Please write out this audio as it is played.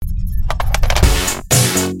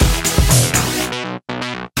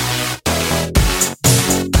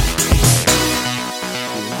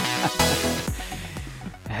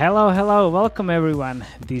Hello, welcome everyone.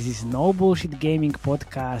 This is No Bullshit Gaming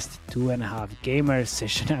Podcast 2.5 Gamers,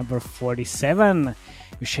 session number 47.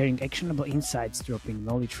 We're sharing actionable insights, dropping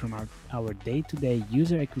knowledge from our day-to-day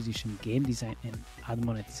user acquisition, game design, and ad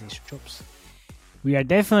monetization jobs. We are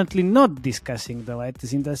definitely not discussing the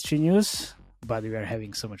latest industry news, but we are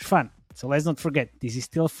having so much fun. So let's not forget, this is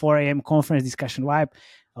still 4 a.m. conference discussion vibe.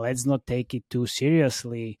 Let's not take it too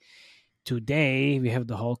seriously. Today, we have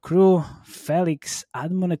the whole crew: Felix,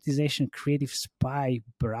 ad monetization creative spy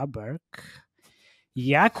Braberg,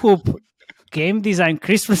 Jakub, game design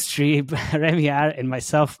Christmas tree Remiar, and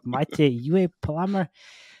myself, Matej, UA plumber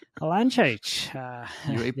Lancharic.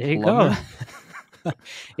 There you go.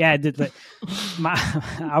 Yeah,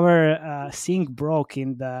 our sink broke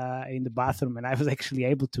in the bathroom, and I was actually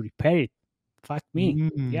able to repair it. Fuck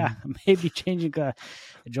me. Yeah, maybe changing a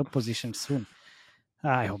job position soon.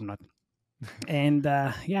 I hope not. And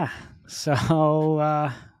so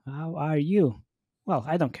how are you? Well,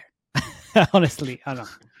 I don't care. Honestly, I don't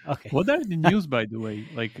know. Okay. What are the news, by the way?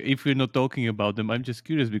 Like, if we're not talking about them, I'm just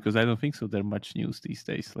curious because I don't think so. There's much news these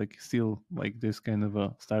days. Like, still, like this kind of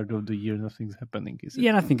a start of the year, nothing's happening. Is it?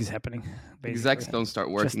 Yeah, nothing is happening. Execs don't start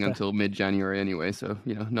working until mid-January anyway, so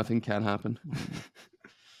nothing can happen.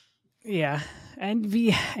 Yeah, and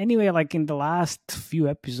anyway, like in the last few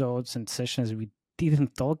episodes and sessions, we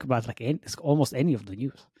didn't talk about almost any of the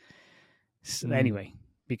news. So anyway,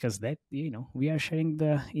 because that we are sharing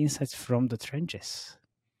the insights from the trenches,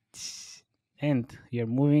 and you're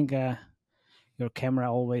moving your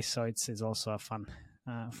camera always, so it's also a fun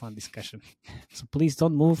discussion. So please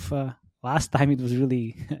don't move. Last time it was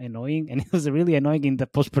really annoying, and it was really annoying in the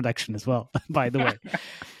post-production as well. By the way,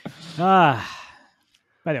 but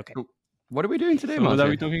okay. What are we doing today, so what are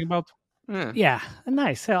we talking about? Yeah,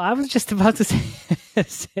 nice. So I was just about to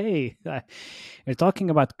say we're talking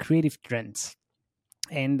about creative trends,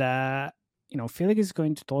 and Felix is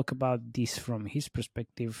going to talk about this from his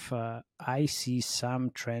perspective. I see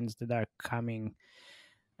some trends that are coming,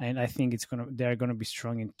 and I think they're gonna be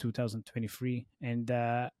strong in 2023. And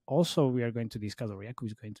also, we are going to discuss, or Jakub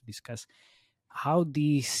is going to discuss, how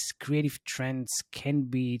these creative trends can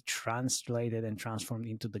be translated and transformed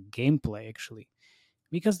into the gameplay, actually.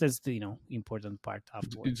 Because that's the important part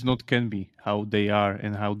afterwards. It's not can be, how they are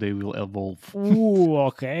and how they will evolve. Ooh,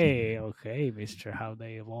 okay, Mister, how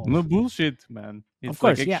they evolve. No bullshit, man. It's of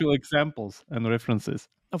course, like actual examples and references.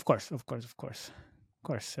 Of course.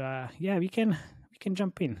 Yeah, we can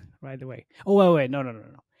jump in right away. Oh wait, no.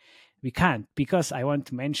 We can't, because I want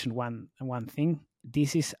to mention one thing.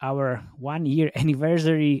 This is our 1 year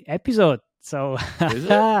anniversary episode. So is it?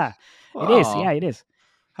 Wow. It is. Yeah, it is.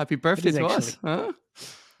 Happy birthday to us. Huh?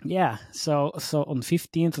 Yeah, so on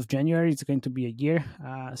 15th of January, it's going to be a year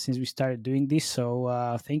since we started doing this.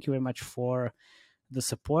 So thank you very much for the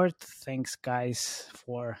support. Thanks, guys,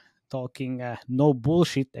 for talking no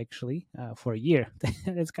bullshit, actually, for a year.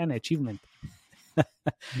 That's kind of achievement.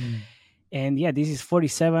 And yeah, this is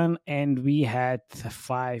 47, and we had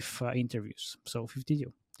 5 interviews. So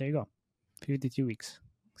 52. There you go. 52 weeks.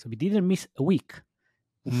 So we didn't miss a week.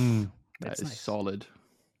 That is nice. Solid.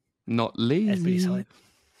 Not lazy. That's pretty solid.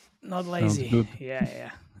 Not lazy.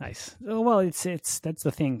 Yeah. Nice. Oh, well, it's that's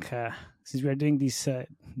the thing. Since we are doing these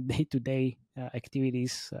day-to-day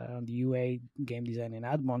activities on the UA, game design, and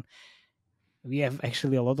admon, we have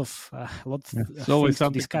actually a lot of things to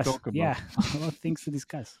discuss. A lot of things to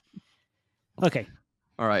discuss. Okay.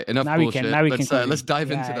 All right. Enough bullshit. Let's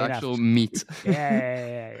dive into the actual meat.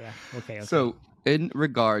 Yeah. Okay. So, in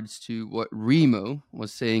regards to what Remo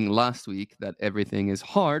was saying last week, that everything is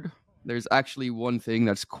hard, there's actually one thing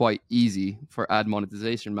that's quite easy for ad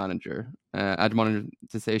monetization managers,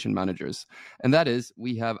 and that is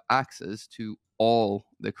we have access to all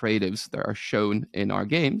the creatives that are shown in our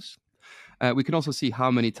games. We can also see how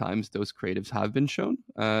many times those creatives have been shown.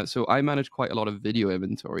 So I manage quite a lot of video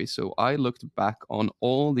inventory. So I looked back on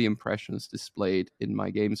all the impressions displayed in my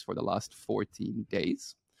games for the last 14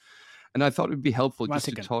 days. And I thought it would be helpful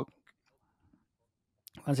to talk.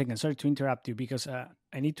 1 second. Sorry to interrupt you, because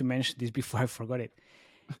I need to mention this before I forgot it.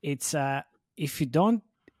 It's if you don't,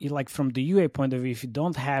 from the UA point of view, if you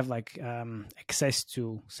don't have access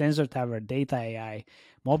to Sensor Tower, Data AI,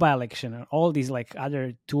 Mobile Action, and all these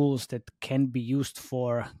other tools that can be used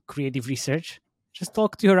for creative research, just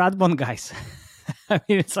talk to your admon guys. I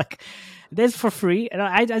mean, it's that's for free. And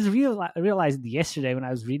I just realized yesterday when I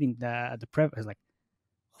was reading the prep, I was like,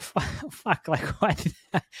 fuck, why did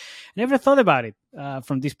I never thought about it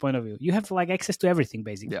from this point of view. You have access to everything,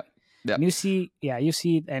 basically. Yeah. And you see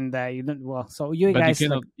it, and you don't. Well, so you but guys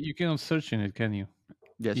you cannot search in it, can you?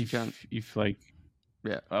 Yes, you can.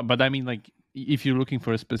 But I mean, if you're looking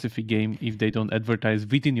for a specific game, if they don't advertise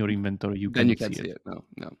within your inventory, you Then you can't can't see see it. it.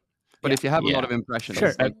 No. But if you have a lot of impressions,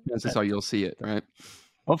 Sure. like chances are you'll see it, right?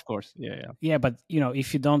 Of course, yeah. Yeah, but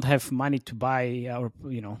if you don't have money to buy or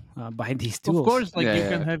buy these tools, Of course, like Yeah, you yeah.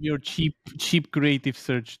 can have your cheap creative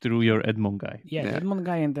search through your Edmond guy. Yeah, Yeah. Edmond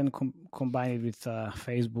guy, and then combine it with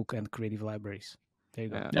Facebook and creative libraries. There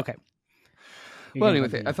you go. Yeah. Okay. Well,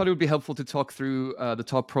 anyway, I thought it would be helpful to talk through the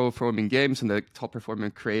top performing games and the top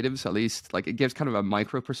performing creatives. At least, like, it gives kind of a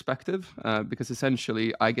micro perspective because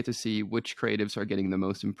essentially I get to see which creatives are getting the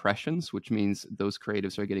most impressions, which means those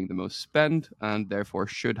creatives are getting the most spend and therefore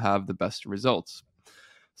should have the best results.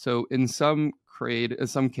 So in some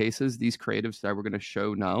cases, these creatives that we're going to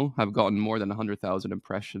show now have gotten more than 100,000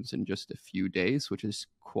 impressions in just a few days, which is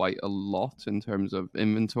quite a lot in terms of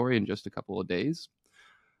inventory in just a couple of days.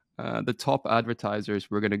 The top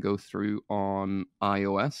advertisers we're going to go through on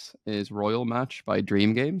iOS is Royal Match by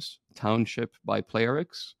Dream Games, Township by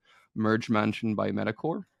PlayerX, Merge Mansion by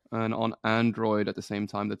Metacore. And on Android at the same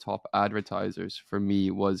time, the top advertisers for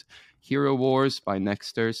me was Hero Wars by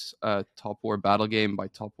Nexters, Top War Battle Game by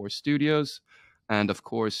Top War Studios, and of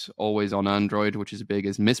course, always on Android, which is big,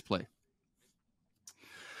 is Misplay.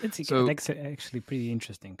 That's actually pretty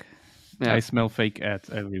interesting. Yeah. I smell fake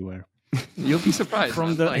ads everywhere. You'll be surprised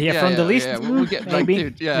From the list. Yeah. We'll get maybe,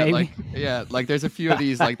 dude, like there's a few of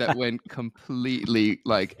these like that went completely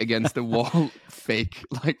like against the wall, fake,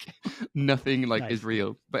 like nothing like Nice. is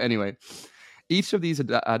real. But anyway, each of these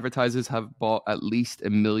advertisers have bought at least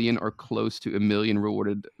 1 million or close to 1 million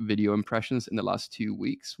rewarded video impressions in the last 2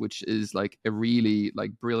 weeks, which is like a really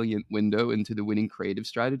like brilliant window into the winning creative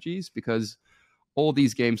strategies because all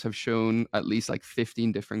these games have shown at least like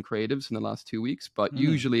 15 different creatives in the last 2 weeks, but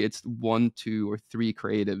usually it's 1, 2, or 3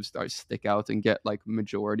 creatives that stick out and get like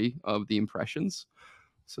majority of the impressions.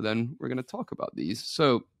 So then we're going to talk about these.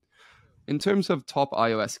 So in terms of top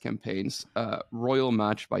iOS campaigns, Royal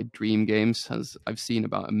Match by Dream Games I've seen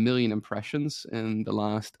about 1 million impressions in the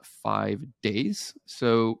last 5 days.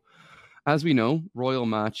 So as we know, Royal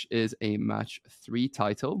Match is a match 3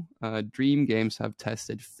 title. Dream Games have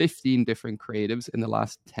tested 15 different creatives in the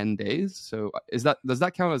last 10 days. So does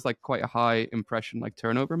that count as like quite a high impression like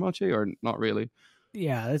turnover, Machi, or not really?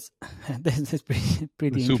 Yeah, that's pretty Super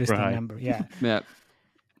interesting high. number. Yeah. Yeah.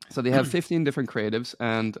 So they have 15 different creatives,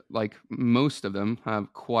 and like most of them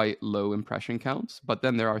have quite low impression counts. But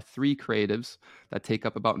then there are 3 creatives that take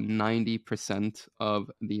up about 90%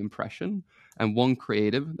 of the impression, and 1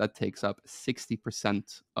 creative that takes up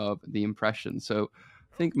 60% of the impression. So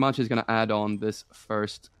I think Mach is going to add on this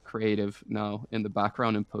first creative now in the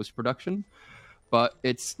background in post-production. But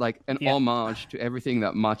it's like an homage to everything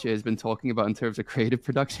that Mache has been talking about in terms of creative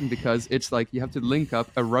production, because it's like you have to link up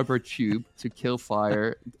a rubber tube to kill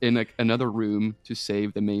fire in another room to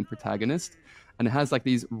save the main protagonist. And it has like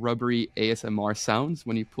these rubbery ASMR sounds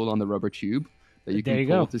when you pull on the rubber tube that you can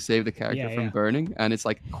pull to save the character from burning. And it's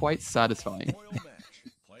like quite satisfying.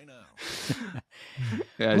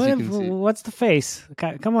 Yeah, as you can see. What's the face?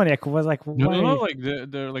 Come on, Jakub. Was like No, like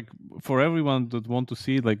they're like for everyone that want to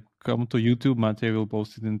see it, like come to YouTube. Matej will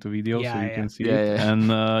post it into video so you can see it. Yeah. And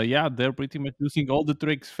they're pretty much using all the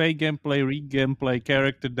tricks: fake gameplay, rig gameplay,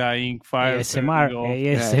 character dying, fire,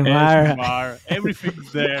 ASMR,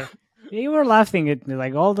 everything's there. You were laughing at me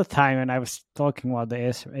like all the time when I was talking about the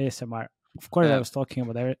ASMR. Of course, I was talking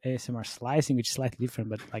about ASMR slicing, which is slightly different,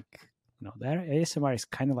 but like their ASMR is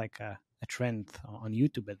kind of like a trend on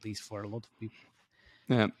YouTube, at least for a lot of people.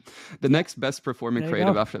 Yeah, the next best performing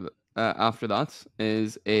creative after that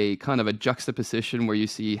is a kind of a juxtaposition where you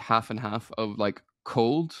see half and half of like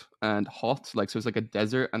cold and hot, like so it's like a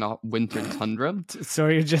desert and a winter tundra.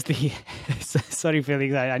 Sorry, sorry,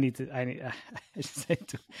 Felix. I just had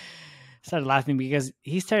to start laughing because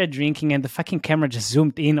he started drinking and the fucking camera just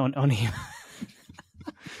zoomed in on him.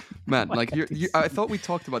 Man, like I thought we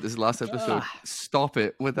talked about this last episode. Stop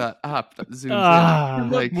it with that app that zooms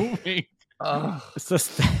in. Like moving. So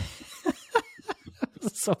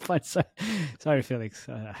fun. Sorry, Felix.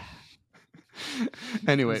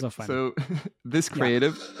 Anyway, so this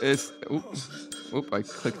creative is. I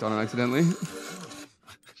clicked on it accidentally.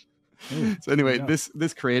 So anyway,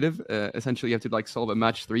 this creative, essentially you have to like solve a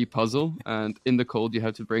match 3 puzzle, and in the cold you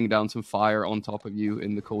have to bring down some fire on top of you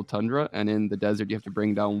in the cold tundra, and in the desert you have to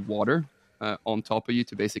bring down water on top of you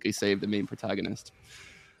to basically save the main protagonist.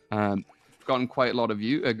 Gotten quite a lot of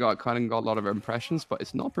got a lot of impressions, but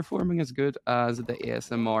it's not performing as good as the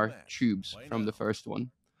ASMR tubes from the first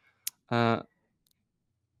one.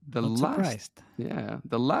 Not surprised.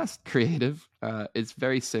 The last creative is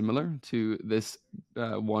very similar to this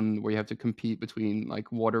one where you have to compete between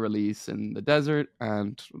like water release in the desert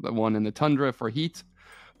and the one in the tundra for heat.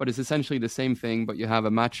 But it's essentially the same thing, but you have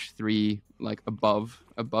a match 3 like above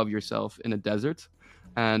yourself in a desert.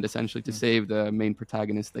 And essentially to save the main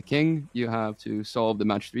protagonist, the king, you have to solve the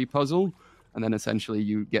match 3 puzzle. And then essentially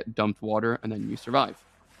you get dumped water and then you survive.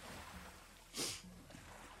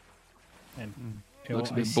 And looks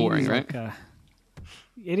a bit boring, right? Like,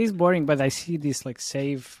 it is boring, but I see this like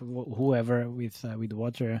save whoever with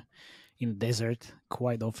water in the desert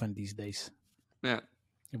quite often these days. Yeah.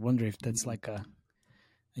 I wonder if that's like a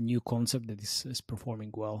new concept that is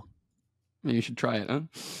performing well. You should try it, huh?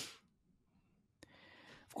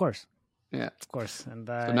 Of course. Yeah, of course. And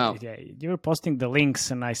so now, you were posting the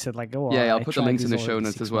links, and I said like, oh, yeah, I'll put the links in the show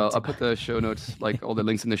notes as well. I'll put the show notes, like all the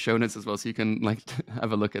links in the show notes as well, so you can like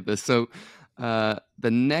have a look at this. So the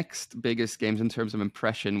next biggest games in terms of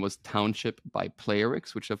impression was Township by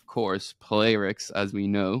Playrix, which of course Playrix, as we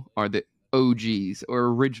know, are the OGs or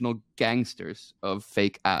original gangsters of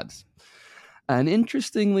fake ads. And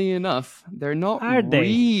interestingly enough, they're not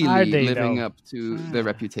really living up to their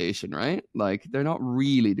reputation, right? Like, they're not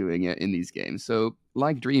really doing it in these games. So,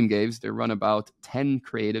 like Dream Games, they run about 10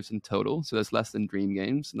 creatives in total. So, that's less than Dream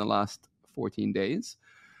Games in the last 14 days.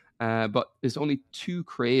 But there's only 2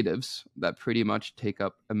 creatives that pretty much take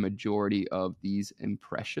up a majority of these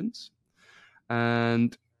impressions.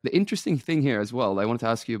 And the interesting thing here as well, I wanted to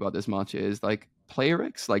ask you about this, Mathieu, is like,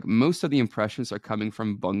 Playrix, like most of the impressions are coming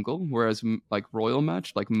from Bungle, whereas like Royal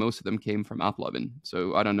Match, like most of them came from AppLovin.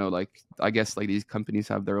 So I don't know, like I guess like these companies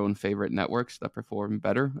have their own favorite networks that perform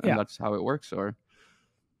better, and that's how it works, or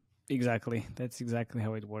exactly, that's exactly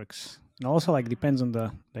how it works. And also like depends on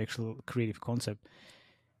the actual creative concept.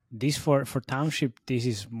 This for Township, this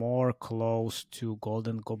is more close to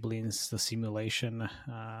Golden Goblins, the simulation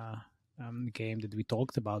game that we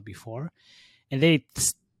talked about before, and they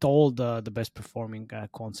stole the best performing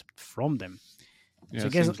concept from them. Yeah, so I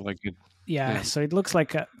guess, seems like it. Yeah, so it looks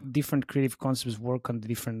like different creative concepts work on the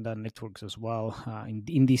different networks as well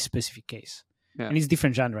in this specific case. Yeah. And it's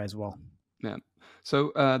different genre as well. Yeah.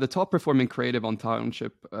 So the top performing creative on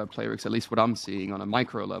Township Playrix, at least what I'm seeing on a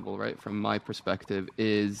micro level, right, from my perspective,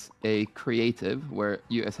 is a creative where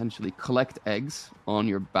you essentially collect eggs on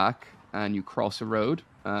your back and you cross a road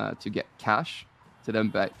to get cash to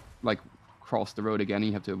then cross the road again, and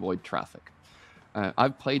you have to avoid traffic.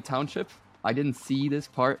 I've played Township. I didn't see this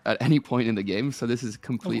part at any point in the game, so this is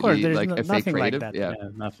completely like a fake creative. Like yeah,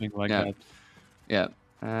 nothing like that. Yeah.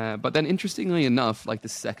 But then interestingly enough, like the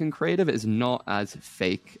second creative is not as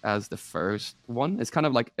fake as the first one. It's kind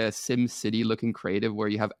of like a Sim City looking creative where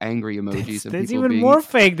you have angry emojis and that's people even more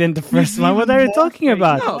fake than the first one. What are you talking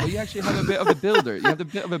about? No, but you actually have a bit of a builder. You have a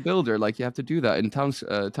bit of a builder. Like you have to do that in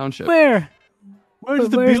Township. Where's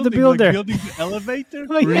the builder? Like building the elevator?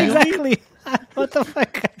 Like, really? Exactly. What the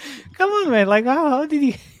fuck? Come on, man. Like, how did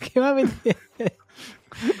he come up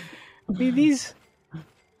with these?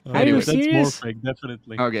 Are you serious? That's more fake,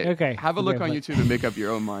 definitely. Okay. Have a look on YouTube and make up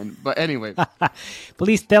your own mind. But anyway,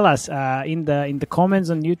 please tell us in the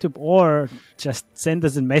comments on YouTube, or just send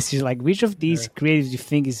us a message like which of these creatives you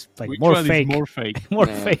think is like more fake. More fake. More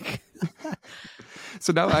fake.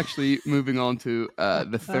 So now actually moving on to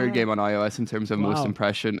the third game on iOS in terms of most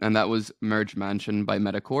impression, and that was Merge Mansion by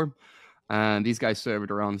Metacore. And these guys served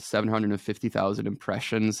around 750,000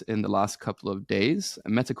 impressions in the last couple of days.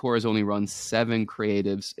 And Metacore has only run 7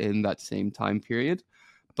 creatives in that same time period,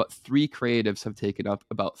 but 3 creatives have taken up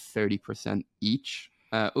about 30% each.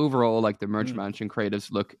 Overall, like the Merge Mansion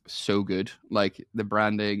creatives look so good. Like the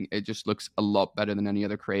branding, it just looks a lot better than any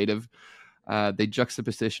other creative. They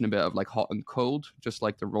juxtaposition a bit of like hot and cold, just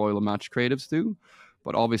like the Royal Match creatives do.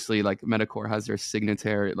 But obviously, like Metacore has their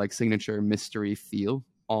signature mystery feel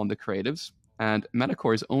on the creatives. And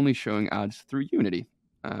Metacore is only showing ads through Unity.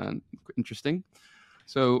 Interesting.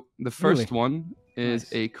 So the first one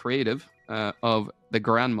is a creative of the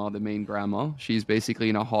grandma, the main grandma. She's basically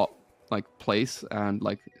in a hot place and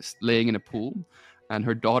laying in a pool. And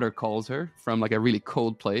her daughter calls her from a really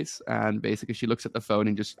cold place, and basically she looks at the phone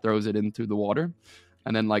and just throws it into the water,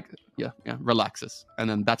 and then relaxes, and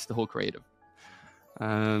then that's the whole creative.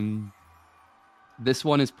 This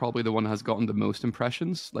one is probably the one that has gotten the most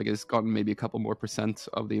impressions. It's gotten maybe a couple more %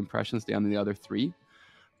 of the impressions than the other 3.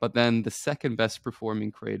 But then the second best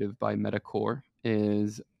performing creative by Metacore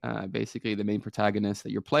is basically the main protagonist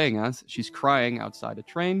that you're playing as. She's crying outside a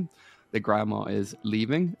train. The grandma is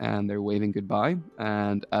leaving and they're waving goodbye.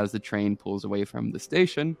 And as the train pulls away from the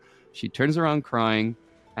station, she turns around crying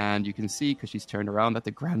And you can see, because she's turned around, that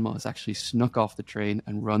the grandma has actually snuck off the train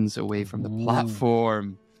and runs away from the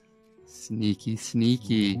platform. Sneaky,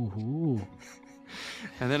 sneaky. Ooh.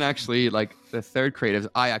 And then actually, like, the third creative,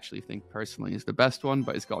 I actually think personally is the best one,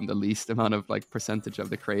 but it's gotten the least amount of like percentage of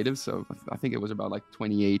the creatives. So I think it was about like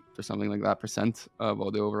 28 or something like that % of all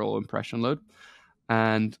the overall impression load.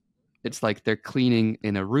 And it's like they're cleaning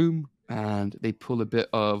in a room, and they pull a bit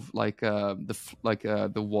of like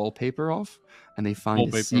the wallpaper off, and they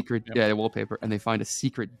find a secret the wallpaper, and they find a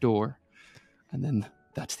secret door, and then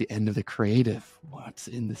that's the end of the creative. What's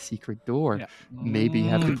in the secret door? Yeah. Maybe you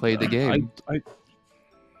have to play the game.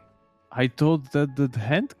 I thought that the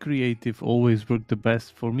hand creative always worked the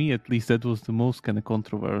best for me. At least that was the most kind of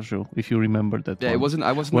controversial, if you remember that. Yeah, one. it wasn't.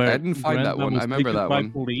 I didn't find that one. I remember that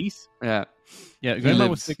one. Police. Yeah. Yeah, Grandma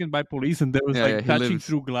was taken by police, and there was touching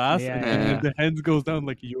through glass, and then the hands goes down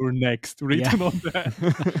like "You're next" written on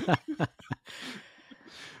that.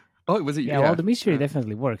 Oh, was it? Yeah, well, the mystery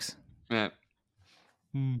definitely works. Yeah.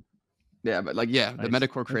 Yeah, but like, the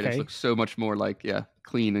Metacore creatives look so much more like,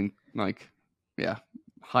 clean and like,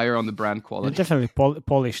 higher on the brand quality. They're definitely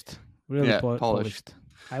polished, really polished.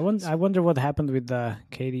 I wonder what happened with the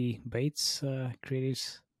Katie Bates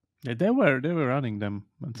creatives. Yeah, they were running them.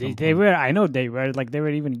 They were. I know they were. Like, they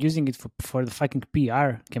were even using it for the fucking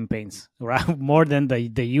PR campaigns, more than the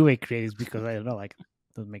UA creatives, because I don't know, like, it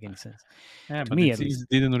doesn't make any sense. Yeah, to but me, it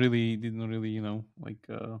didn't really, you know, like,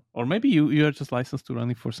 or maybe you are just licensed to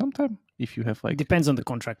run it for some time if you have like. Depends on the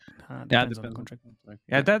contract. Depends on the contract.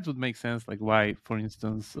 Yeah, that would make sense. Like, why, for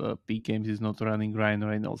instance, Peak Games is not running Ryan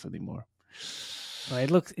Reynolds anymore.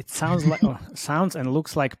 Well, it sounds like sounds and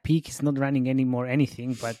looks like Peak is not running anymore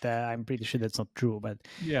anything, but I'm pretty sure that's not true. But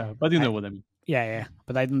yeah, but you know what I mean. Yeah,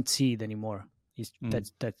 but I don't see it anymore.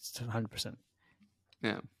 That's 100%.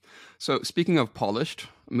 Yeah. So speaking of polished,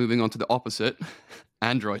 moving on to the opposite,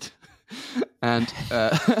 Android. And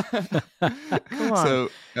so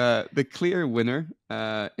the clear winner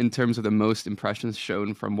in terms of the most impressions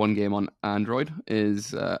shown from one game on Android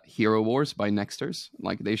is Hero Wars by Nexters.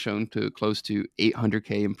 Like, they've shown to close to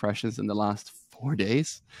 800k impressions in the last 4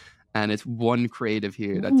 days. And it's one creative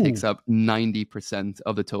here that takes up 90%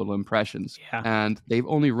 of the total impressions. Yeah. And they've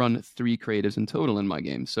only run 3 creatives in total in my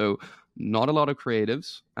game. So not a lot of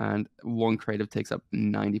creatives, and one creative takes up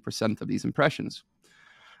 90% of these impressions.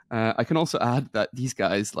 I can also add that these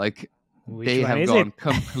guys, like, they have gone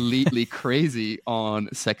completely crazy on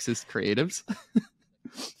sexist creatives.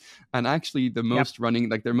 And actually, the most running,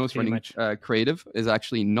 like their most running creative is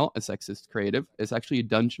actually not a sexist creative. It's actually a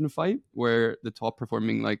dungeon fight where the top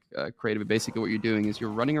performing like creative, basically what you're doing is you're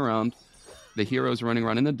running around, the heroes running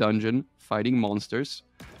around in the dungeon fighting monsters.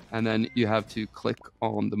 And then you have to click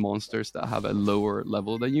on the monsters that have a lower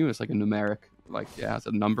level than you. It's like a numeric, like it has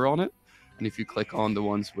a number on it. And if you click on the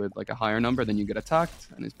ones with like a higher number, then you get attacked.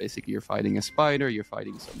 And it's basically you're fighting a spider, you're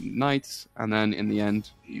fighting some knights, and then in the end,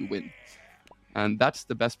 you win. And that's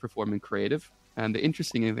the best performing creative. And the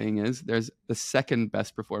interesting thing is there's the second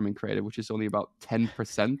best performing creative, which is only about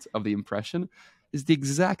 10% of the impression, is the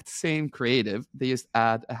exact same creative. They just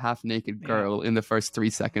add a half-naked girl in the first 3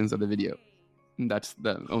 seconds of the video. And that's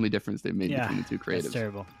the only difference they made between the two creatives. That's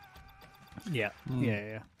terrible. Yeah.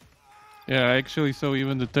 Yeah, actually, so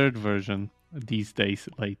even the third version these days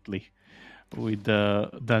lately with the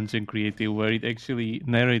Dungeon Creative, where it actually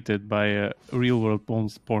narrated by a real-world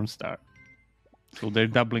porn star. So they're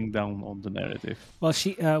doubling down on the narrative. Well,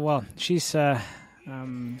 she's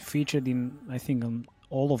featured in, I think, on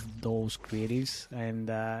all of those creatives, and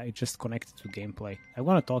it just connected to gameplay. I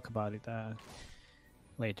want to talk about it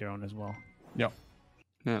later on as well. Yeah.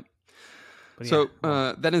 So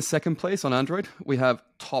then in second place on Android, we have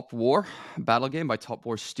Top War, battle game by Top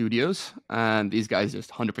War Studios. And these guys are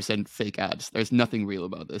just 100% fake ads. There's nothing real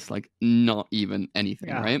about this, like not even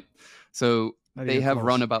anything, right? So they have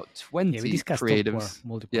run about 20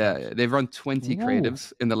 creatives. They've run 20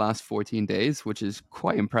 creatives in the last 14 days, which is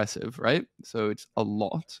quite impressive, right? So it's a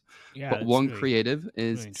lot. Yeah, but one creative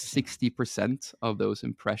is 60% of those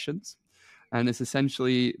impressions. And it's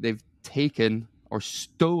essentially they've taken or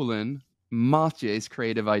stolen Mathieu's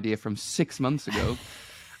creative idea from 6 months ago.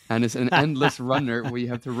 And it's an endless runner where you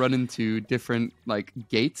have to run into different like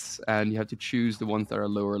gates, and you have to choose the ones that are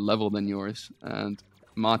lower level than yours. And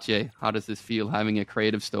Mathieu, how does this feel having a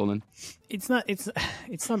creative stolen? It's not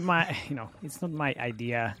my it's not my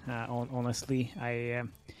idea. Honestly,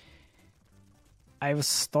 I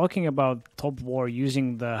was talking about Top War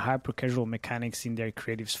using the hyper casual mechanics in their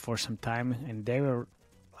creatives for some time, and they were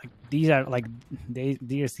like, these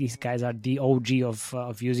guys are the OG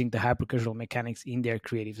of using the hyper casual mechanics in their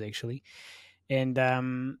creatives actually, and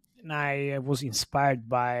and I was inspired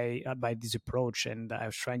by this approach, and I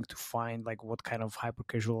was trying to find like what kind of hyper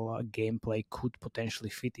casual gameplay could potentially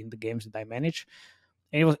fit in the games that I manage.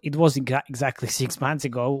 And it was exactly 6 months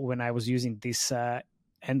ago when I was using this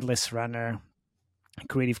endless runner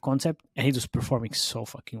creative concept, and it was performing so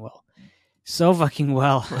fucking well. So fucking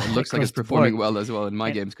well. It looks like it's performing well as well in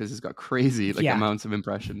my games because it's got crazy amounts of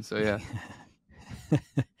impressions. So yeah.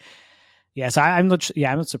 Yeah, so I'm not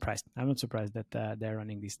surprised. I'm not surprised that they're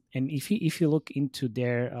running this. And if you look into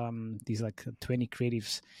their these like 20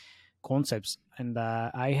 creatives concepts, and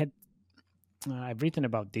I've written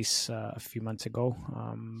about this a few months ago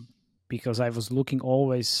because I was looking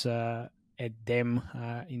always at them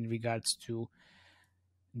in regards to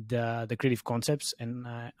the creative concepts and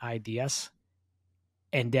ideas,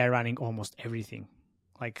 and they're running almost everything.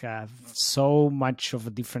 Like so much of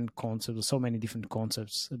a different concept, so many different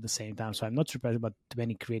concepts at the same time. So I'm not surprised about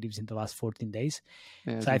 20 creatives in the last 14 days.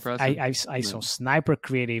 Yeah, so I saw sniper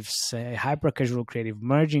creatives, hyper casual creative,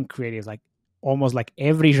 merging creative, like almost like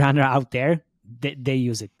every genre out there. They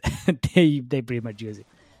use it. they pretty much use it.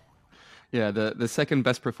 Yeah, the second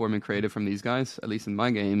best performing creative from these guys, at least in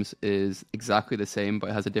my games, is exactly the same,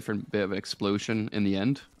 but it has a different bit of an explosion in the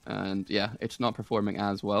end. And yeah, it's not performing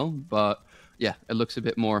as well, but yeah, it looks a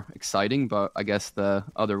bit more exciting, but I guess the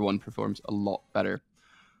other one performs a lot better.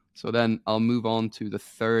 So then I'll move on to the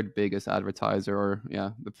third biggest advertiser, or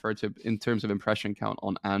yeah, the third in terms of impression count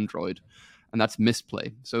on Android, and that's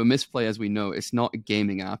Misplay. So Misplay, as we know, it's not a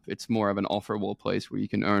gaming app. It's more of an offer wall place where you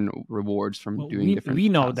can earn rewards from doing different We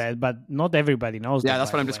know tasks. that, but not everybody knows that. Yeah,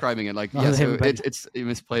 that's what I'm describing it. Like, Not yeah, so everybody. it's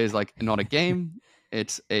Misplay is like not a game.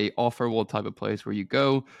 It's a offer wall type of place where you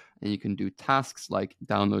go and you can do tasks like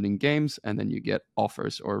downloading games, and then you get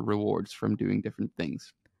offers or rewards from doing different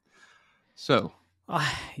things. So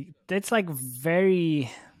that's like very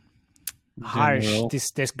harsh, General.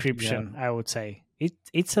 this description. I would say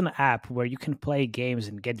it's an app where you can play games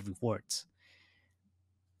and get rewards,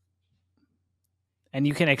 and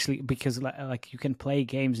you can actually, because like you can play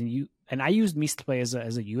games, and I used Misplay as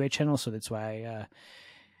a UA channel, so that's why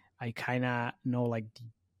I kind of know like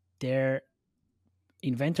their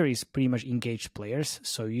inventory is pretty much engaged players,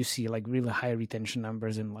 so you see like really high retention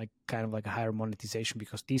numbers and like kind of like a higher monetization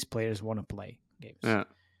because these players want to play games. yeah.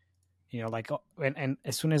 You know, like and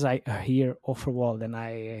as soon as I hear offer wall, then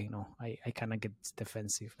I kind of get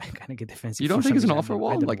defensive. I kind of get defensive. You don't think it's an offer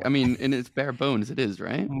wall? Like, I mean, in its bare bones, it is,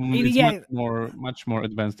 right? It's much more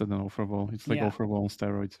advanced than an offer wall. It's like offer wall on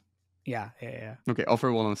steroids. Yeah. Okay,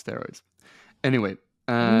 offer wall on steroids. Anyway,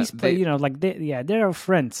 Misplay, you know, like they're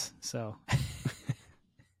friends. So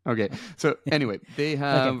okay, so anyway, they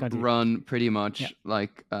have run pretty much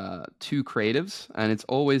like two creatives, and it's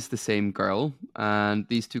always the same girl, and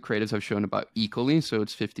these two creatives have shown about equally, so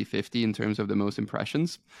it's 50-50 in terms of the most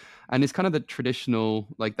impressions. And it's kind of the traditional,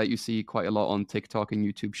 like that you see quite a lot on TikTok and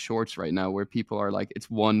YouTube Shorts right now, where people are like, it's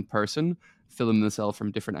one person filming themselves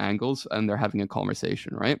from different angles and they're having a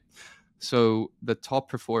conversation, right? So the top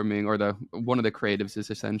performing, or one of the creatives, is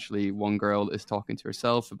essentially one girl is talking to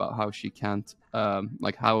herself about how she can't,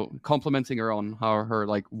 like how complimenting her on how her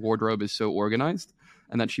like wardrobe is so organized,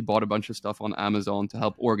 and that she bought a bunch of stuff on Amazon to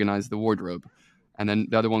help organize the wardrobe. And then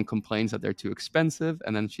the other one complains that they're too expensive,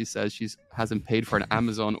 and then she says she hasn't paid for an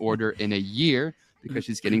Amazon order in a year because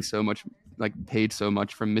she's getting so much, like paid so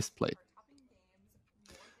much from Misplay.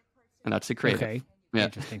 And that's a creative. Okay, yeah.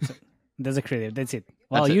 Interesting. So that's a creative. That's it.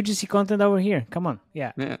 Well, UGC content over here. Come on,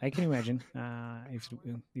 yeah. I can imagine if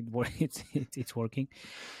it's working.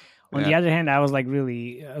 On the other hand, I was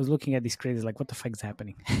looking at these creatives like, what the fuck is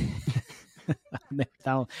happening?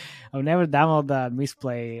 I'll never download the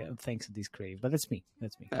Misplay thanks to this creative, but that's me.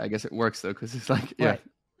 I guess it works though, because it's like yeah.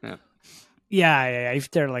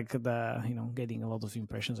 If they're like getting a lot of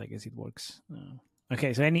impressions, I guess it works.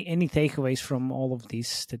 Okay, so any takeaways from all of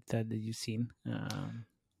this that you've seen?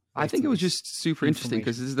 I think it was just super interesting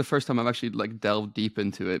because this is the first time I've actually like delved deep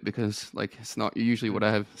into it, because like it's not usually what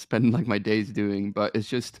I have spent like my days doing, but it's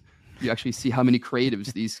just you actually see how many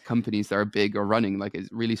creatives these companies that are big are running. Like it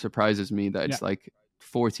really surprises me that it's like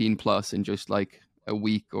 14 plus in just like a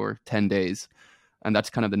week or 10 days. And that's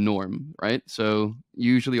kind of the norm, right? So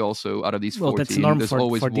usually also out of these 14, there's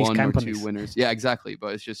always one or two winners. Yeah, exactly.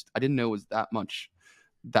 But it's just, I didn't know it was that much,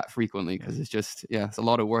 that frequently, because it's just, it's a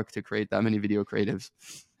lot of work to create that many video creatives.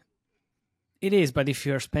 It is, but if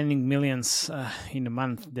you're spending millions in a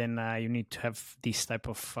month, then you need to have this type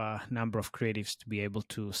of number of creatives to be able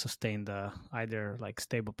to sustain the either like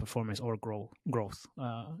stable performance or growth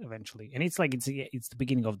eventually. And it's like it's the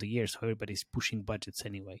beginning of the year, so everybody's pushing budgets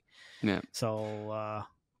anyway. Yeah. So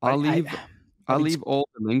I'll I'll leave all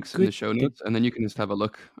the links in the good show that- notes, and then you can just have a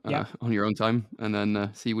look Yeah. on your own time, and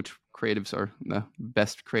then see which creatives are the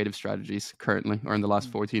best creative strategies currently or in the last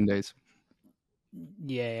 14 days.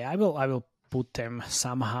 Yeah, I will put them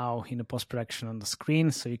somehow in a post-production on the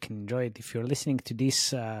screen so you can enjoy it. If you're listening to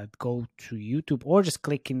this, go to YouTube or just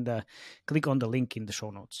click on the link in the show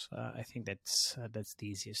notes. I think that's the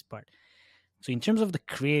easiest part. So in terms of the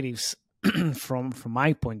creatives, from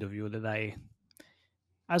my point of view, that I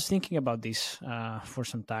was thinking about this for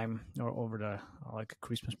some time, or over the like a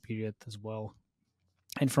Christmas period as well.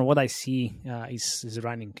 And from what I see is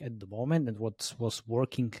running at the moment, and what was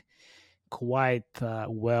working quite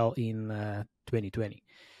well in 2020.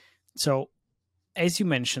 So as you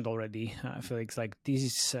mentioned already, Felix, like this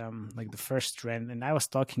is like the first trend, and I was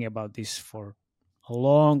talking about this for a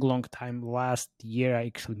long time. Last year, I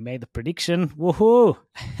actually made a prediction. Woohoo!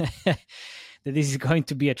 That this is going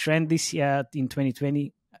to be a trend this year in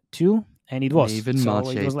 2022, and it was. Maven so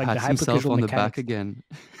Mache it was like the pats himself hyper-casual on the mechanics. back again.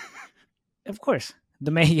 Of course,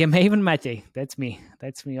 the Maven Mache. That's me.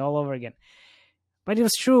 That's me all over again. But it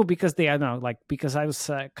was true because because I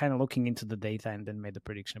was kind of looking into the data and then made a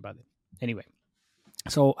prediction about it. Anyway,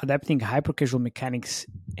 so adapting hyper-casual mechanics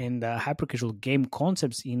and hyper-casual game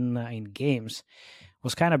concepts in games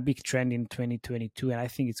was kind of a big trend in 2022, and I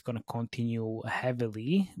think it's going to continue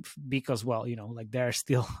heavily because, well, like there are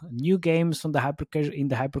still new games on the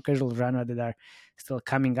hyper-casual genre that are still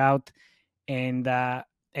coming out, and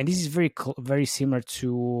this is very similar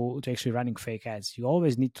to actually running fake ads. You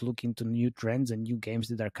always need to look into new trends and new games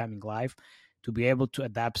that are coming live to be able to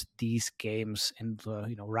adapt these games and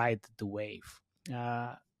ride the wave.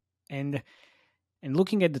 And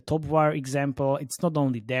looking at the Top War example, it's not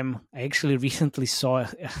only them. I actually recently saw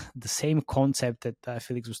the same concept that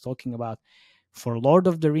Felix was talking about for Lord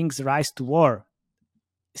of the Rings: Rise to War.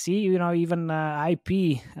 See, even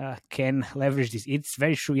IP can leverage this. It's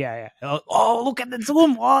very true. Yeah. Oh, look at the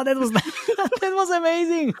zoom! Oh, that was that was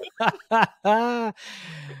amazing.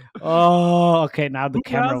 Oh, okay. Now the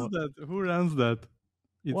camera. Who runs that?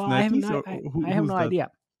 It's Well, I have NetEase, no, or who, I have who's no that?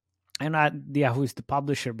 idea. I have no idea who is the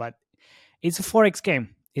publisher, but it's a 4X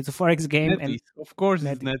game. It's a 4X game, and NetEase. Of course,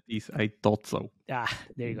 it's NetEase. I thought so.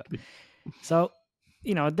 there you go. So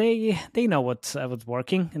they know what's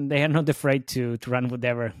working, and they are not afraid to run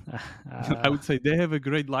whatever. I would say they have a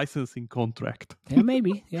great licensing contract. Yeah,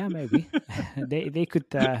 maybe. They could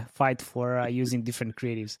fight for using different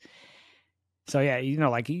creatives. So yeah,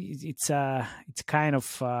 like it's kind of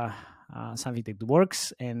something that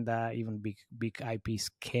works, and even big IPs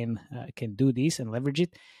can do this and leverage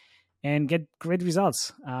it and get great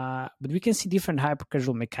results. But we can see different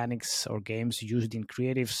hyper-casual mechanics or games used in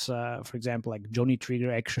creatives. For example, like Johnny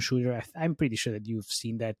Trigger action shooter. I'm pretty sure that you've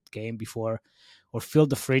seen that game before. Or Fill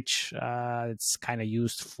the Fridge. It's kind of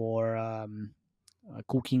used for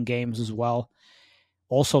cooking games as well.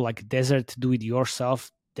 Also, like Desert Do It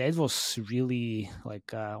Yourself. That was really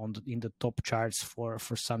like in the top charts for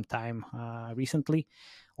some time recently.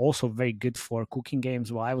 Also very good for cooking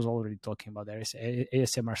games. Well, I was already talking about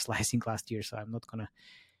ASMR slicing last year, so I'm not gonna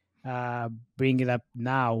bring it up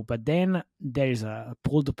now. But then there's a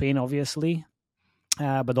Pull the Pain, obviously,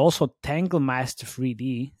 but also Tangle Master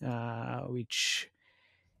 3D, which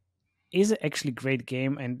is actually a great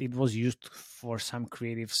game, and it was used for some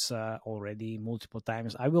creatives already multiple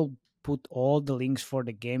times. I will put all the links for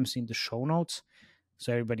the games in the show notes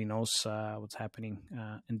so everybody knows what's happening.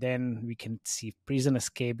 And then we can see Prison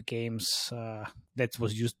Escape games that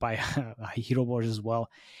was used by Hero Wars as well.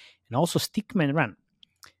 And also Stickman Run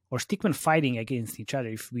or Stickman fighting against each other.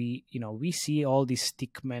 If we see all these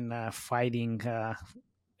Stickmen fighting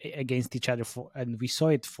against each other, and we saw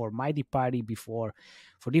it for Mighty Party before,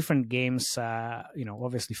 for different games,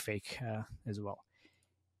 obviously fake as well.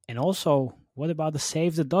 And also, what about the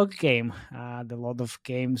Save the Dog game? A lot of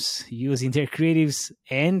games using their creatives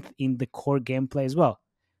and in the core gameplay as well.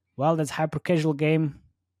 Well, that's hyper-casual game.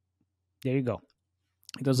 There you go.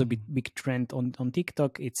 It was a big trend on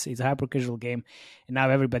TikTok. It's a hyper-casual game, and now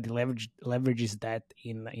everybody leverages that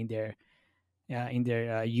in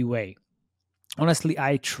their UA. Honestly,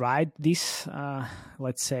 I tried this,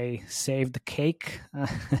 let's say, Save the Cake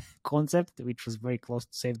concept, which was very close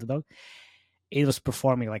to Save the Dog. It was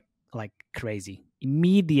performing like crazy.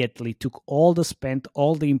 Immediately took all the spend,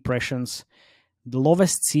 all the impressions, the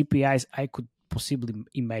lowest CPIs I could possibly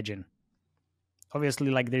imagine. Obviously,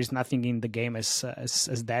 like there's nothing in the game as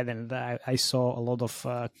that, and I saw a lot of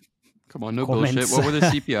Come on, no comments. bullshit. What were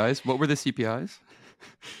the CPIs?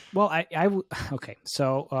 Well, I would okay.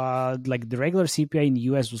 So like the regular CPI in the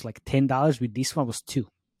US was like $10. With this one was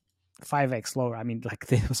 5x lower. I mean, like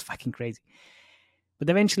that was fucking crazy. but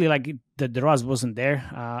eventually, like the ROS wasn't there.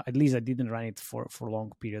 At least I didn't run it for a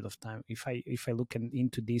long period of time. If I look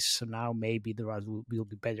into this now, maybe the ROS will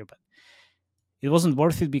be better, but it wasn't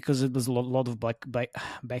worth it because it was a lot of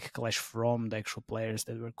backlash from the actual players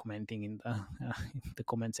that were commenting in the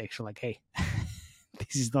comment section, like, "Hey,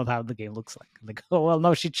 this is not how the game looks like." Like, oh well,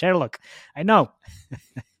 no shit, Sherlock. I know.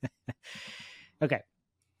 Okay,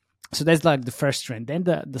 so that's like the first trend. Then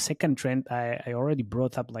the second trend I already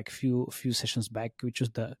brought up like few sessions back, which was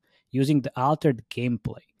the using the altered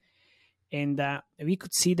gameplay. And we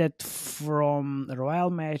could see that from Royal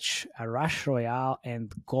Match, Rush Royale, and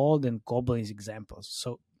Gold and Goblins examples.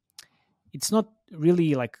 So it's not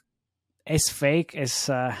really like as fake as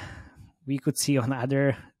we could see on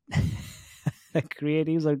other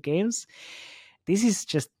creatives or games. This is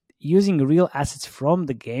just using real assets from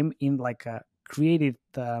the game in like a created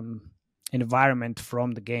environment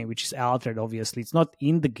from the game, which is altered. Obviously, it's not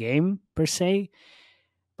in the game per se,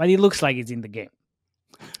 but it looks like it's in the game.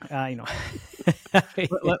 Let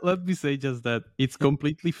me say just that it's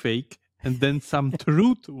completely fake, and then some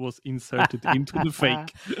truth was inserted into the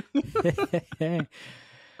fake.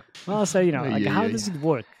 Well, so like how does it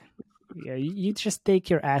work? Yeah, you just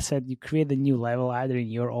take your asset, you create a new level either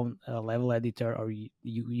in your own level editor or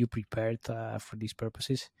you prepare it for these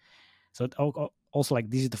purposes. So also like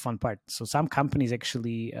this is the fun part. So some companies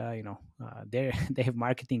actually they have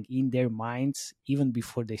marketing in their minds even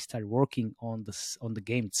before they start working on the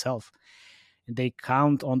game itself, and they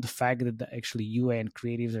count on the fact that actually UA and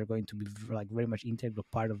creatives are going to be like very much integral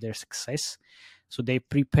part of their success. So they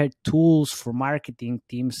prepare tools for marketing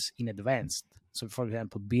teams in advance. So for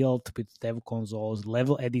example, build with dev consoles,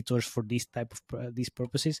 level editors for this type of these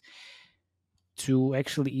purposes, to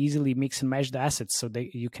actually easily mix and match the assets, so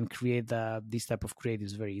that you can create these type of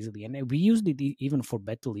creatives very easily. And we used it even for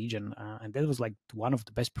Battle Legion, and that was like one of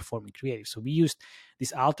the best performing creatives. So we used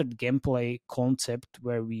this altered gameplay concept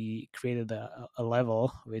where we created a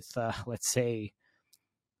level with let's say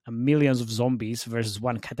millions of zombies versus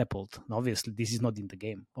one catapult. And obviously this is not in the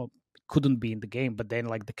game, or couldn't be in the game, but then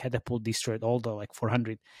like the catapult destroyed all the like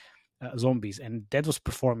 400 zombies, and that was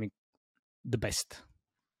performing the best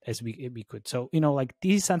as we could. So like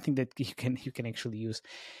this is something that you can actually use,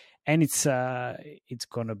 and it's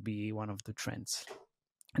gonna be one of the trends.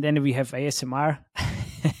 And then we have ASMR.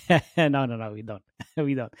 no, we don't.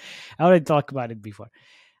 We don't. I already talked about it before.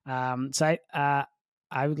 So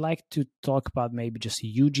I would like to talk about maybe just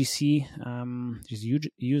UGC, just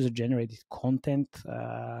user generated content,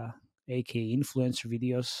 aka influencer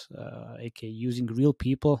videos, aka using real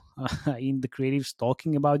people in the creatives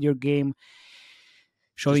talking about your game,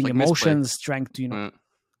 showing like emotions, misplay. Trying to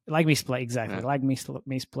like misplay, exactly, like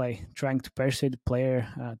misplay, trying to persuade the player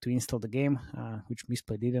to install the game, which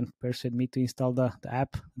misplay didn't persuade me to install the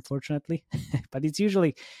app, unfortunately. But it's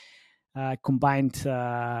usually combined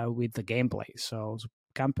with the gameplay. So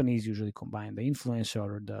companies usually combine the influencer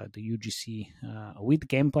or the UGC with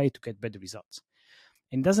gameplay to get better results.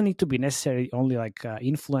 And it doesn't need to be necessarily only like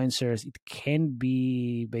influencers. It can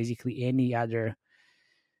be basically any other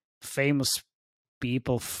famous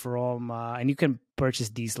people from and you can purchase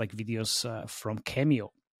these like videos from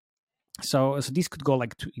Cameo. So this could go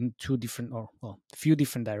like in two different, or well, a few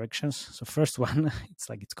different directions. So first one,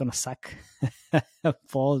 it's gonna suck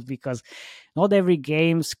balls, because not every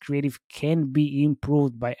game's creative can be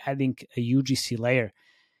improved by adding a UGC layer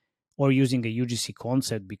or using a UGC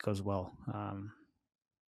concept, because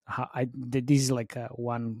this is like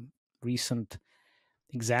one recent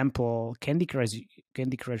example. Candy Crush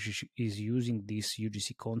is using this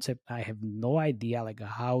UGC concept. I have no idea like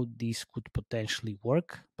how this could potentially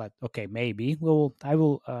work, but okay, maybe I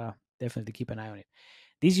will definitely keep an eye on it.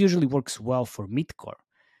 This usually works well for midcore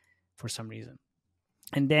for some reason.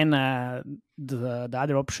 And then the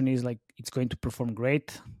other option is like it's going to perform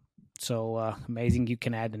great. So amazing, you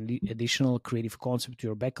can add an additional creative concept to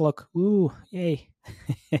your backlog. Ooh, yay.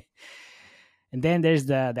 And then there's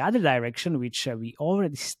the other direction, which we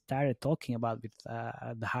already started talking about with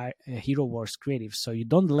the Hero Wars creative. So you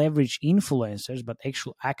don't leverage influencers, but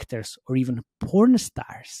actual actors or even porn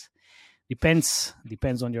stars. Depends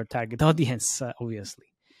on your target audience, obviously.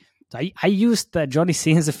 So I used Johnny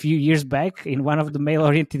Sins a few years back in one of the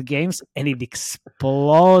male-oriented games, and it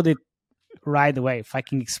exploded right away.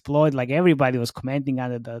 Fucking exploded. Like everybody was commenting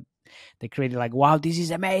under the creative, like, wow, this is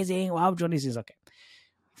amazing. Wow, Johnny Sins. Okay.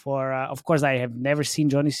 Of course, I have never seen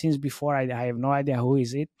Johnny Sins before. I have no idea who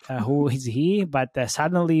is he, but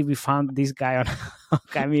suddenly we found this guy on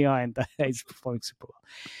Cameo, and he's performing super well.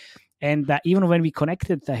 And even when we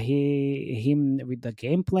connected him with the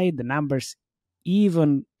gameplay, the numbers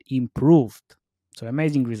even improved. So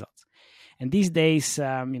amazing results. And these days,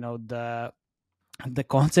 the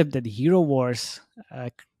concept that Hero Wars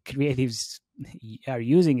creatives are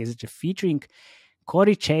using is just featuring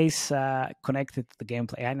Corey Chase connected to the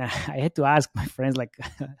gameplay. And I had to ask my friends, like,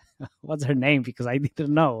 what's her name? Because I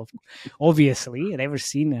didn't know. Obviously, I'd never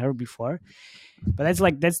seen her before. But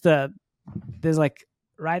there's like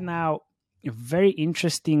right now a very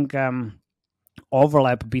interesting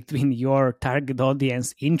overlap between your target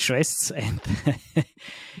audience interests and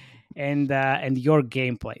your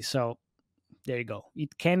gameplay. So there you go.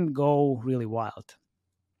 It can go really wild.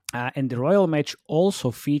 And the Royal match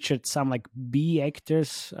also featured some like B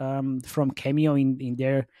actors from Cameo in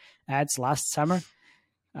their ads last summer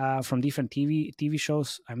from different TV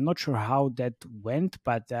shows. I'm not sure how that went,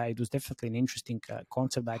 but it was definitely an interesting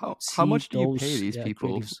concept. How much do you pay these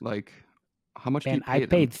people? Creatives. Like, how much do you And pay I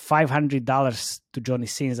paid $500 to Johnny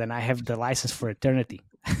Sins, and I have the license for eternity.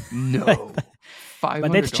 No. $500?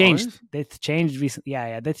 But that's changed. That changed recently.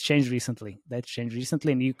 Yeah, that's changed recently.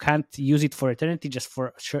 And you can't use it for eternity, just for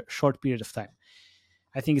a short period of time.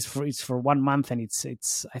 I think it's for 1 month, and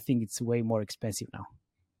I think it's way more expensive now.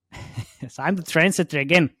 So I'm the trendsetter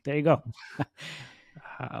again. There you go.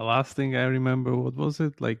 Last thing I remember, what was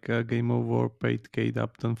it? Like Game Over paid Kate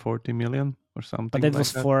Upton 40 million or something. But that like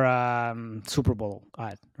was for Super Bowl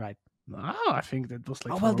ad, right? No, I think that was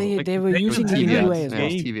like. Oh well, they like, were using it in TV UA ads. as well.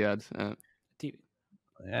 TV ads. TV.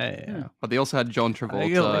 Yeah. But they also had John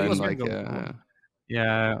Travolta and like.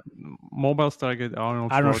 Yeah, Mobile Stargate,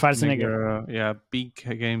 Arnold Schwarzenegger. Yeah, big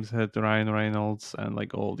games had Ryan Reynolds and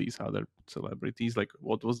like all these other celebrities. Like,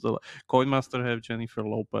 what was the Coinmaster have Jennifer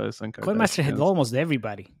Lopez and Coinmaster had almost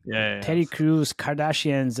everybody. Yeah, Terry Crews,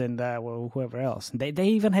 Kardashians, and whoever else. They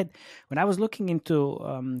even had, when I was looking into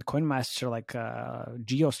Coinmaster, like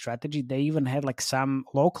geostrategy, they even had like some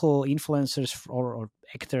local influencers or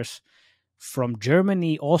actors from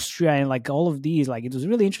Germany, Austria, and like all of these. Like, it was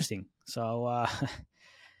really interesting. So, I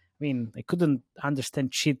mean, I couldn't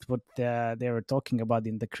understand shit what they were talking about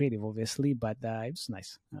in the creative, obviously, but it was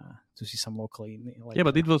nice to see some local.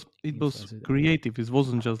 But it was creative. It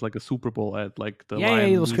wasn't just like a Super Bowl ad, like the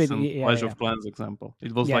it was creative. Clash of Clans example.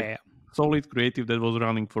 It was solid creative that was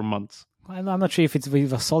running for months. I'm not sure if it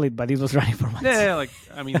was solid, but it was running for months. Yeah, like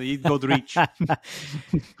I mean, it got reach.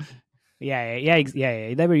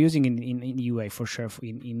 Yeah. They were using in UA for sure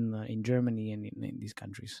in Germany and in these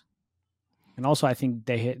countries. And also, I think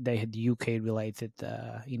they had UK related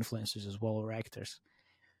influencers as well, or actors.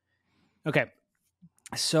 Okay,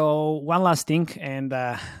 so one last thing, and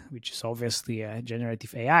which is obviously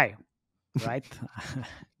generative AI, right?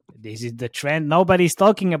 This is the trend nobody's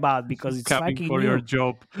talking about because it's coming fucking for new. your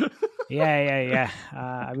job. Yeah.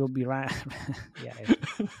 I will be I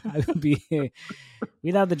will be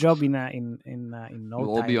without the job in no time. We'll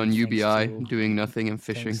all be on UBI doing nothing and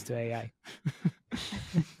fishing. Thanks to AI.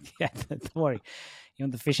 Yeah, don't worry.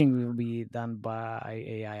 The fishing will be done by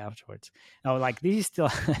AI afterwards. Now, like, this is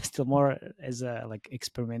still more as a like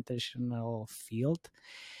experimentational field.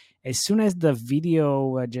 As soon as the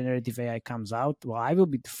video generative AI comes out, well, I will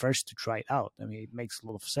be the first to try it out. I mean, it makes a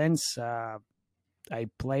lot of sense. I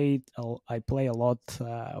play a lot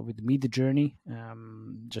with Midjourney,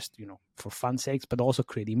 just for fun sakes, but also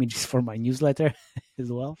create images for my newsletter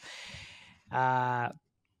as well.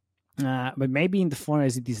 But maybe in the form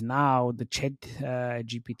as it is now, the Chat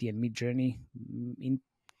GPT and Midjourney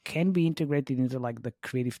can be integrated into like the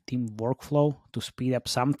creative team workflow to speed up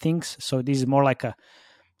some things. So this is more like a,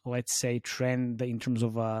 let's say, trend in terms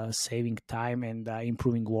of saving time and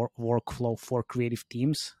improving workflow for creative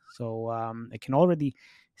teams. So I can already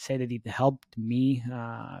say that it helped me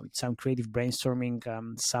with some creative brainstorming,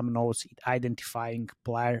 some notes, identifying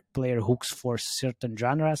player hooks for certain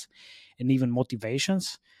genres, and even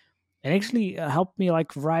motivations. And actually helped me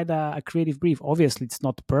like write a creative brief. Obviously, it's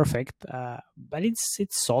not perfect, but it's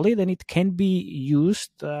solid and it can be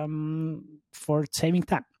used for saving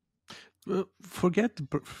time. Forget the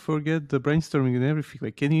brainstorming and everything.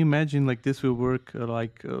 Like, can you imagine like this will work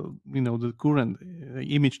the current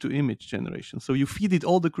image to image generation? So you feed it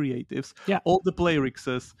all the creatives, all the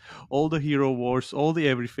playrixes, all the hero wars, all the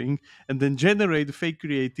everything, and then generate the fake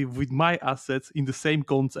creative with my assets in the same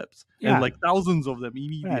concepts and like thousands of them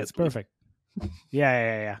immediately. Yeah, it's perfect.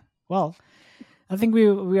 Yeah. Well, I think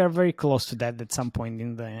we are very close to that at some point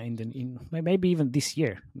in maybe even this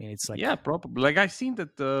year. I mean, it's like probably. Like, I've seen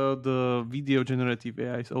that the video generative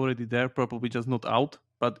AI is already there, probably just not out,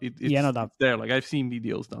 but it's there. Like, I've seen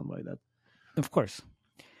videos done by that. Of course,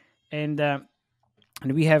 and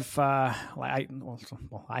we have I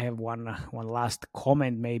have one last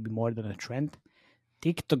comment, maybe more than a trend.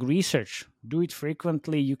 TikTok research. Do it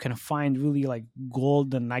frequently. You can find really like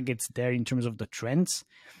golden nuggets there in terms of the trends.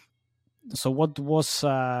 So what was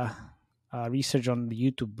research on the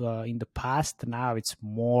YouTube in the past? Now it's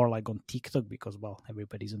more like on TikTok because, well,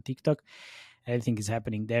 everybody's on TikTok. Everything is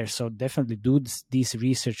happening there. So definitely do this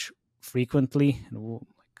research frequently and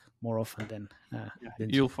like more often than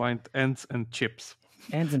You'll find ants and chips.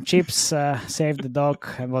 Ants and chips, save the dog,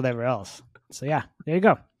 and whatever else. So yeah, there you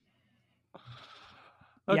go.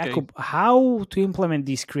 Okay. Jakub, how to implement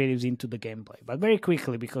these creatives into the gameplay? But very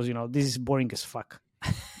quickly, because this is boring as fuck.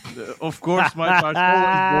 Of course, my part's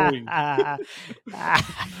always boring.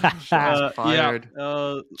 Shots fired.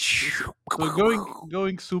 So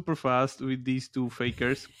going super fast with these two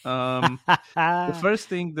fakers. The first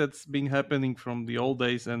thing that's been happening from the old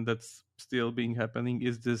days and that's still being happening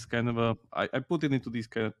is this kind of I put it into these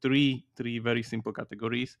kind of three very simple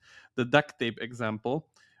categories. The duct tape example,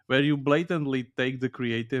 where you blatantly take the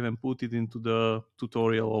creative and put it into the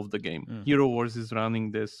tutorial of the game. Hero Wars is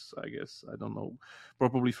running this, I guess, I don't know,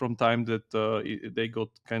 probably from time that they got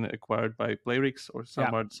kind of acquired by Playrix or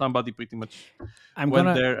somebody pretty much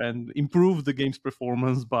went there and improved the game's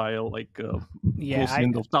performance by like close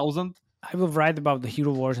end of 1,000. I will write about the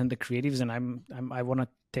Hero Wars and the creatives, and I want to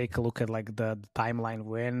take a look at like the timeline.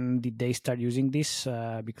 When did they start using this?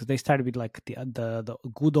 Because they started with like the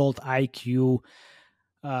good old IQ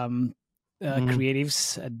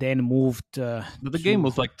creatives, then moved. But the game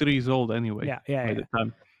was like 3 years old anyway. By the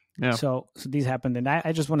time. Yeah. So this happened, and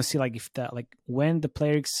I just want to see like if when the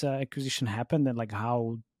Playrix acquisition happened, and like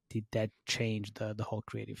how did that change the whole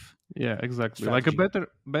creative? Yeah, exactly. strategy. Like a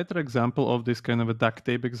better example of this kind of a duct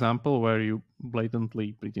tape example where you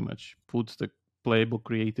blatantly pretty much put the playable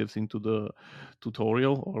creatives into the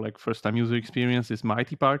tutorial or like first time user experience is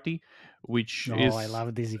Mighty Party, which is I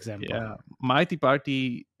love this example. Yeah, Mighty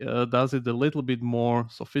Party does it a little bit more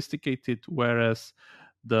sophisticated, whereas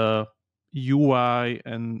the UI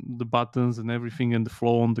and the buttons and everything and the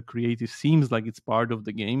flow on the creative seems like it's part of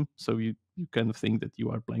the game. So you kind of think that you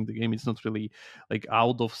are playing the game. It's not really like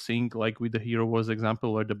out of sync, like with the Hero Wars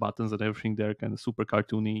example, where the buttons and everything they're kind of super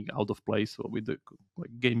cartoony, out of place with the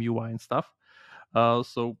like game UI and stuff.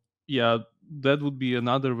 So yeah, that would be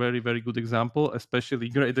another very, very good example. Especially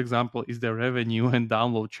great example is the revenue and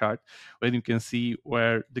download chart, when you can see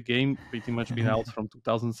where the game pretty much been out from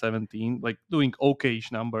 2017, like doing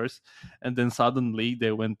okay-ish numbers, and then suddenly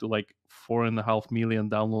they went to like 4.5 million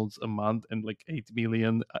downloads a month and like 8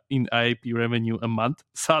 million in IAP revenue a month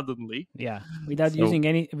suddenly. Yeah, without changing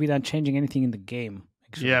anything in the game.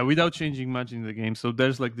 Actually. Yeah, without changing much in the game. So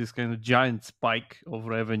there's like this kind of giant spike of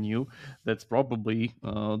revenue that's probably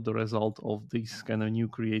the result of this kind of new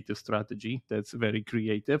creative strategy that's very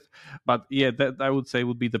creative. But yeah, that I would say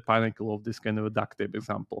would be the pinnacle of this kind of a duct tape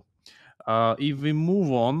example. If we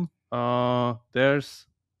move on, there's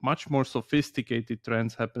much more sophisticated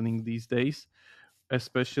trends happening these days,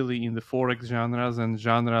 especially in the 4X genres and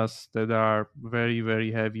genres that are very,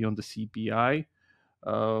 very heavy on the CPI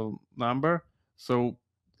number. So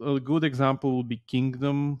a good example would be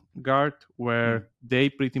Kingdom Guard, where they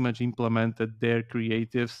pretty much implemented their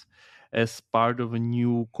creatives as part of a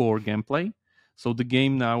new core gameplay. So the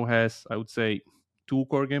game now has, I would say, 2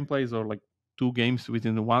 core gameplays, or like 2 games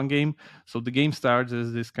within the one game. So the game starts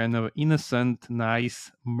as this kind of innocent,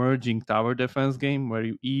 nice merging tower defense game where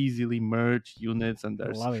you easily merge units and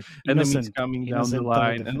there's enemies coming down the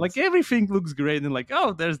line and like everything looks great and like,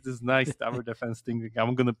 oh, there's this nice tower defense thing that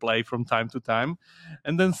I'm gonna play from time to time.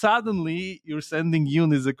 And then suddenly you're sending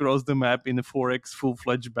units across the map in a 4X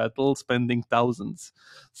full-fledged battle, spending thousands.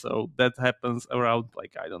 So that happens around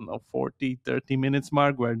like, I don't know, 40-30 minutes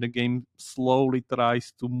mark, where the game slowly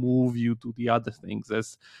tries to move you to the other things,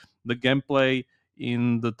 as the gameplay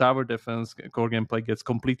in the tower defense core gameplay gets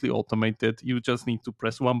completely automated. You just need to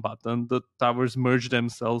press one button, the towers merge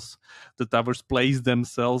themselves, the towers place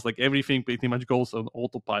themselves, like everything pretty much goes on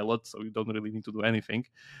autopilot, so you don't really need to do anything.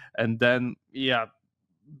 And then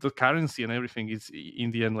the currency and everything is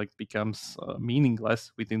in the end like becomes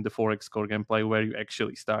meaningless within the 4X core gameplay, where you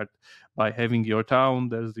actually start by having your town.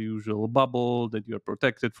 There's the usual bubble that you're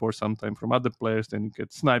protected for some time from other players, then you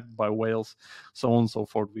get sniped by whales, so on and so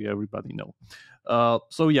forth, we everybody know.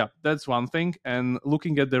 So yeah, that's one thing. And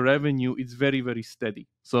looking at the revenue, it's very, very steady.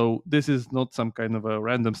 So this is not some kind of a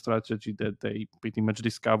random strategy that they pretty much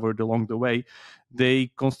discovered along the way.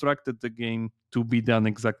 They constructed the game to be done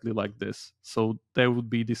exactly like this. So there would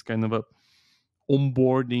be this kind of a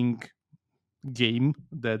onboarding game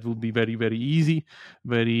that would be very, very easy,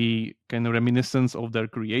 very kind of reminiscent of their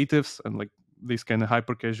creatives and like this kind of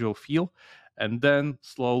hyper casual feel. and then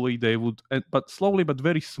slowly but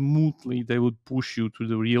very smoothly, they would push you to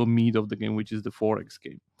the real meat of the game, which is the 4X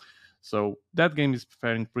game. So that game is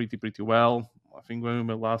faring pretty well. I think when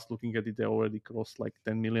we were last looking at it, they already crossed like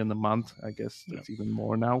 10 million a month. I guess that's even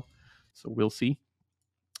more now. So we'll see.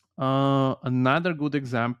 Another good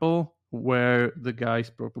example where the guys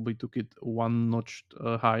probably took it one notch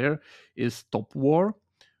higher is Top War,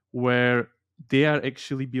 where they are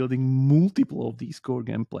actually building multiple of these core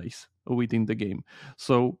gameplays within the game.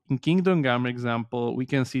 So in Kingdom Come example, we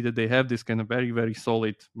can see that they have this kind of very, very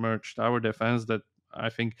solid merged tower defense that I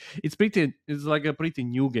think it's like a pretty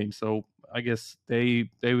new game. So I guess they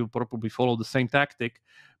will probably follow the same tactic,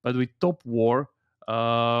 but with Top War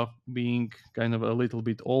being kind of a little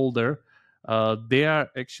bit older, they are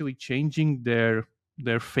actually changing their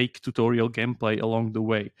fake tutorial gameplay along the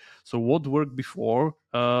way. So what worked before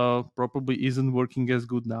probably isn't working as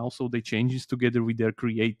good now, so they change this together with their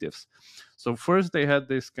creatives. So first they had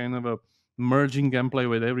this kind of a merging gameplay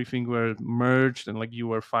where everything were merged and like you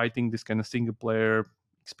were fighting this kind of single player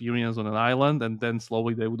experience on an island, and then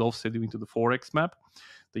slowly they would offset you into the 4X map,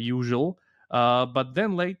 the usual. But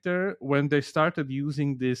then later, when they started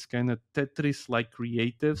using this kind of Tetris-like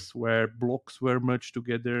creatives where blocks were merged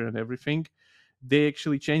together and everything, they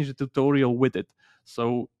actually changed the tutorial with it.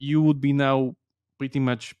 So you would be now pretty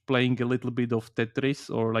much playing a little bit of Tetris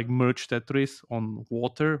or like merge Tetris on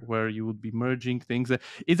water, where you would be merging things.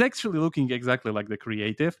 It's actually looking exactly like the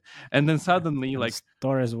creative, and then suddenly And like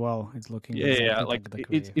store as well, it's looking exactly like the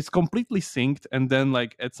creative. it's completely synced, and then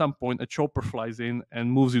like at some point a chopper flies in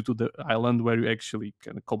and moves you to the island where you actually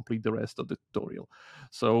can complete the rest of the tutorial.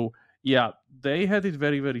 So yeah, they had it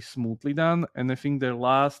very, very smoothly done. And I think their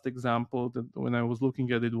last example that when I was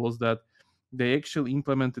looking at it was that they actually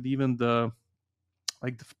implemented even the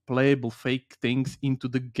playable fake things into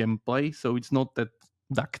the gameplay. So it's not that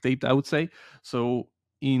duct taped, I would say. So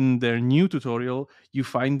in their new tutorial, you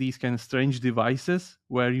find these kind of strange devices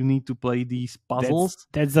where you need to play these puzzles.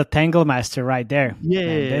 That's the Tangle Master right there.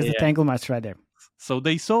 Yeah, that's the Tangle Master right there. So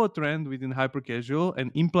they saw a trend within hyper casual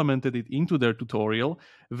and implemented it into their tutorial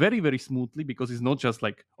very, very smoothly, because it's not just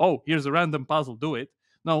like, oh, here's a random puzzle, do it.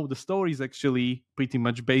 No, the story is actually pretty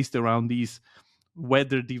much based around these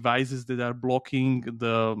weather devices that are blocking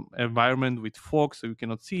the environment with fog, so you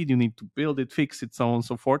cannot see it. You need to build it, fix it, so on and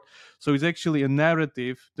so forth. So it's actually a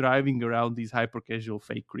narrative driving around these hyper casual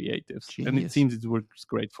fake creatives. Genius. And it seems it works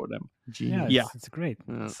great for them. Yeah, it's great.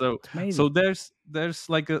 So there's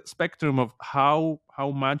like a spectrum of how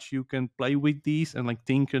much you can play with these and like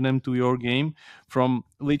tinker them to your game, from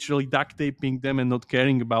literally duct taping them and not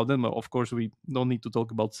caring about them. Of course, we don't need to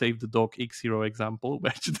talk about Save the Dog X Hero example,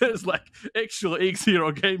 which there's like actual X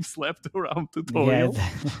Hero games left around tutorial.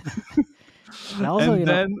 Yeah. And also, you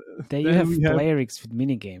have player X with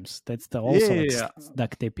mini games. That's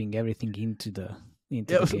duct taping everything into the game.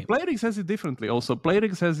 So Player X has it differently. Also, Player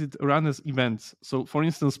X has it run as events. So, for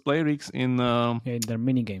instance, Player X in their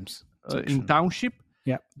mini games in Township,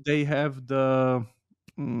 they have the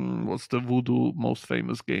what's the Voodoo most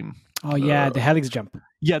famous game? Oh yeah, the Helix Jump.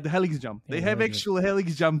 Yeah, the Helix Jump. They have actual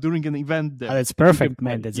Helix Jump during an event there. Oh, that's perfect,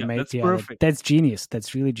 man. That's amazing. That's perfect. That's genius.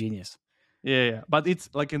 That's really genius. Yeah, but it's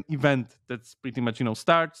like an event that's pretty much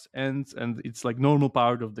starts, ends, and it's like normal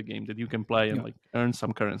part of the game that you can play and like earn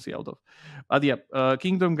some currency out of. But yeah,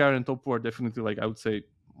 Kingdom Come and Top War definitely, like I would say,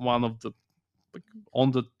 one of the on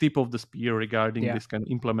the tip of the spear regarding this kind of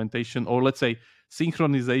implementation, or let's say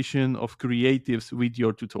synchronization of creatives with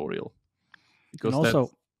your tutorial, because also,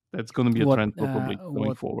 that's going to be a trend probably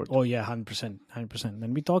going forward. Oh yeah, 100%.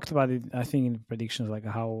 And we talked about it, I think, in predictions, like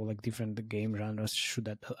how like different game genres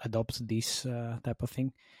should adopt this type of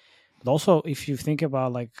thing. But also, if you think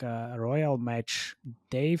about like a royal match,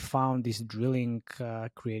 they found this drilling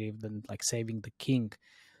creative, then like saving the king,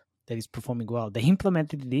 that is performing well. They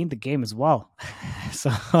implemented it in the game as well.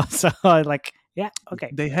 so like. Yeah, okay.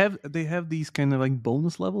 They have these kind of like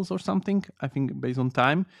bonus levels or something, I think, based on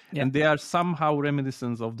time, and they are somehow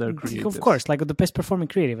reminiscent of their creatives. Of course, like the best performing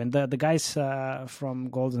creative, and the guys from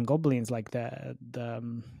Golden Goblins, like the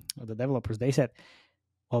developers, they said,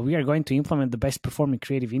 well, we are going to implement the best performing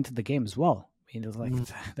creative into the game as well. Like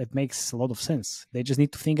that makes a lot of sense. They just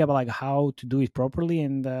need to think about like how to do it properly,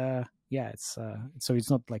 and it's so it's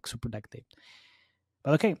not like super duct taped.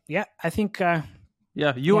 But okay, I think.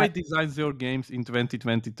 UI designs your games in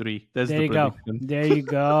 2023. That's the prediction. There you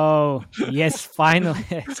go. Yes, finally.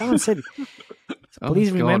 Someone said it.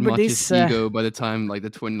 Please remember Mathias' this. ego by the time like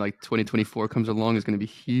 2024 comes along is going to be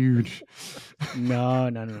huge. No.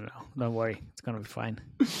 Don't worry. It's going to be fine.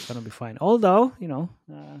 It's going to be fine. Although,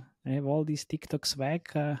 I have all these TikTok swag.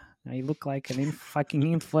 I look like an fucking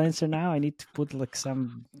influencer now. I need to put like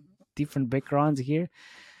some different backgrounds here.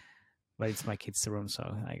 But it's my kids' room,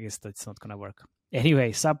 so I guess that's not going to work.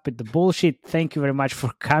 Anyway, stop with the bullshit. Thank you very much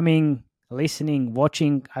for coming, listening,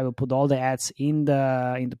 watching. I will put all the ads in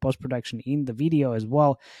the post-production in the video as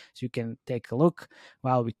well, so you can take a look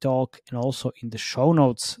while we talk, and also in the show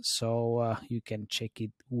notes, so you can check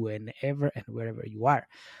it whenever and wherever you are.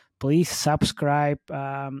 Please subscribe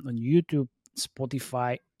on YouTube,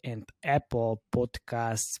 Spotify, and Apple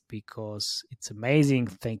Podcasts, because it's amazing.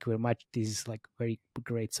 Thank you very much. This is like very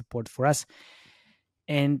great support for us.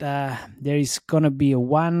 And there is gonna be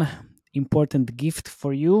one important gift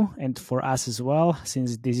for you and for us as well.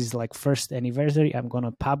 Since this is like first anniversary, I'm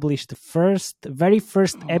gonna publish the very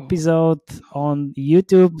first episode on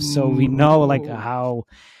YouTube, so we know like how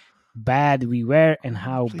bad we were and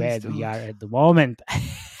how bad we are at the moment.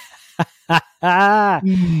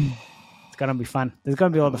 It's gonna be fun. There's gonna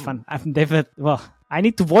be a lot of fun. I'm definitely I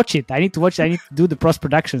need to watch it. I need to do the post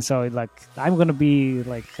production. So like I'm gonna be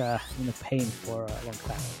like in a pain for a long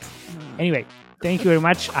time. Anyway, thank you very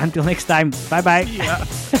much. Until next time. Bye bye. Yeah.